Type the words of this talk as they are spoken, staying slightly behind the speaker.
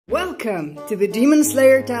Welcome to the Demon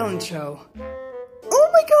Slayer Talent Show. Oh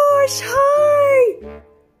my gosh, hi!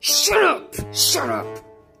 Shut up! Shut up!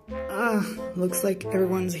 Looks like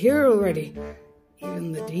everyone's here already.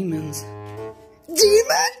 Even the demons.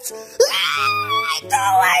 Demons? I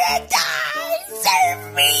don't wanna die!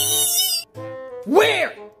 Serve me!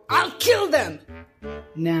 Where? I'll kill them!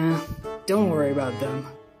 Nah, don't worry about them.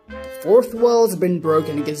 The fourth wall's been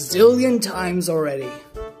broken a gazillion times already.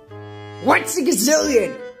 What's a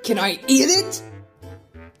gazillion? Can I eat it?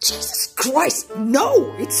 Jesus Christ,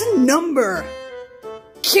 no! It's a number!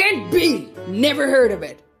 Can't be! Never heard of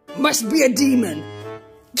it. Must be a demon.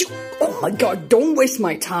 Oh my god, don't waste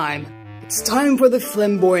my time. It's time for the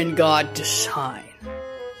flamboyant god to shine.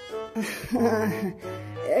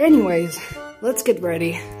 Anyways, let's get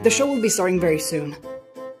ready. The show will be starting very soon.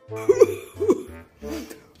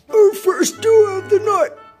 Our first duo of the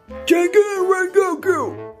night! Tengen and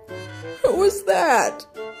Rengoku! Who was that?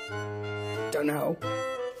 Don't know.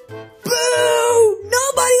 Boo!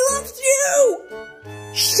 Nobody loves you!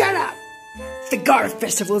 Shut up! The Garth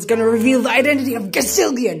Festival is gonna reveal the identity of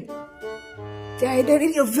Gazillion! The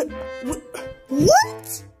identity of...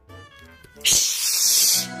 What?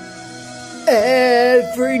 Shh!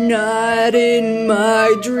 Every night in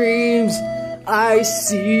my dreams, I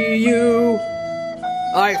see you.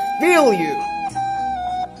 I feel you.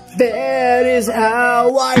 That is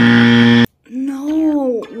how I...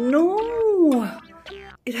 No.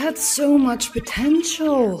 It had so much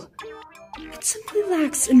potential. It simply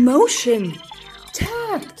lacks emotion,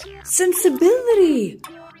 tact, sensibility.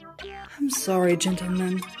 I'm sorry,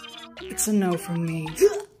 gentlemen. It's a no from me.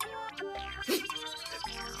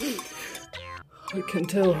 I can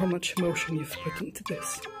tell how much emotion you've put into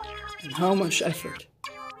this, and how much effort.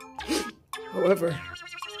 However,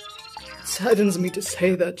 it saddens me to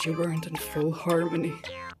say that you weren't in full harmony.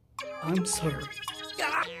 I'm sorry.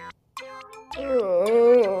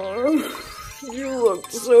 You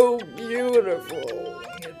looked so beautiful.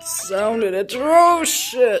 It sounded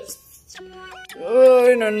atrocious.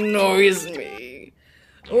 It annoys me.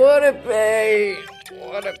 What a pain.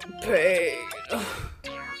 What a pain.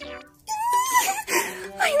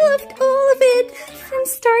 I loved all of it, from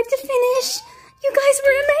start to finish. You guys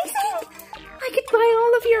were amazing. I could buy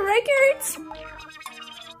all of your records.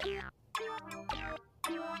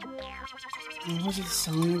 What was the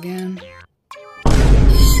song again?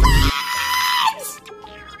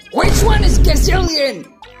 Which one is Gazillion?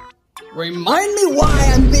 Remind me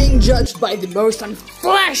why I'm being judged by the most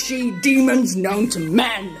unflashy demons known to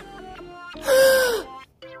man.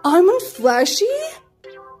 I'm unflashy?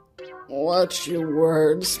 Watch your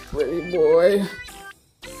words, pretty boy.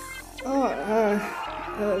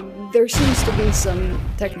 There seems to be some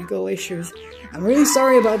technical issues. I'm really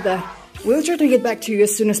sorry about that. We'll try to get back to you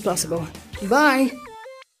as soon as possible. Bye!